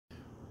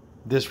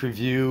This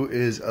review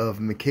is of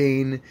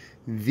McCain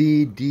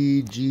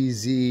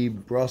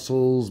VDGZ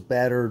Brussels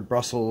Battered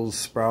Brussels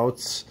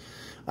Sprouts.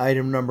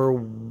 Item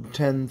number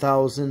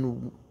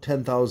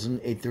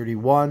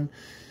 10,831.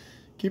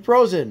 Keep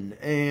frozen.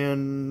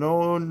 And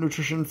no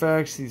nutrition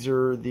facts. These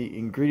are the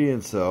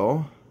ingredients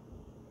though.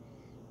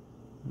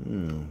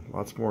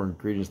 Lots more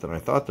ingredients than I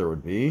thought there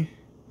would be.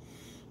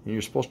 And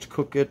you're supposed to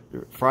cook it,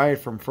 fry it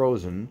from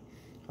frozen.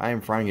 I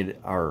am frying it,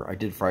 or I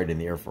did fry it in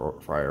the air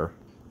fryer.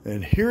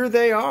 And here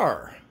they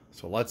are.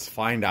 So let's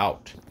find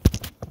out.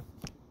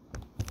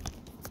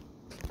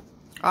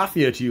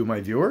 Afia to you,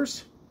 my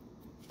viewers.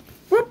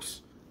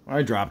 Whoops.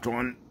 I dropped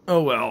one.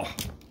 Oh well.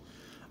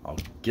 I'll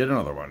get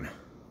another one.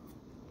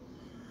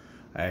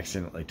 I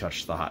accidentally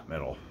touched the hot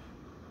metal.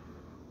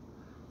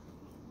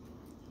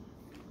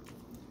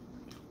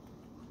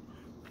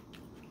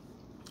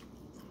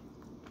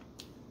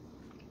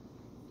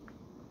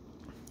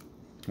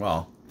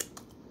 Well,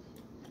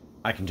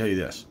 I can tell you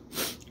this.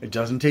 It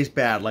doesn't taste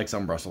bad like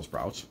some Brussels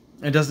sprouts.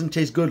 It doesn't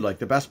taste good like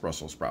the best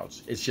Brussels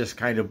sprouts. It's just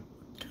kind of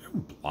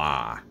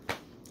blah.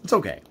 It's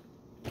okay.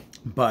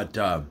 But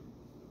I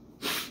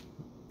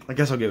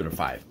guess I'll give it a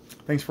 5.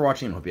 Thanks for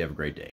watching and hope you have a great day.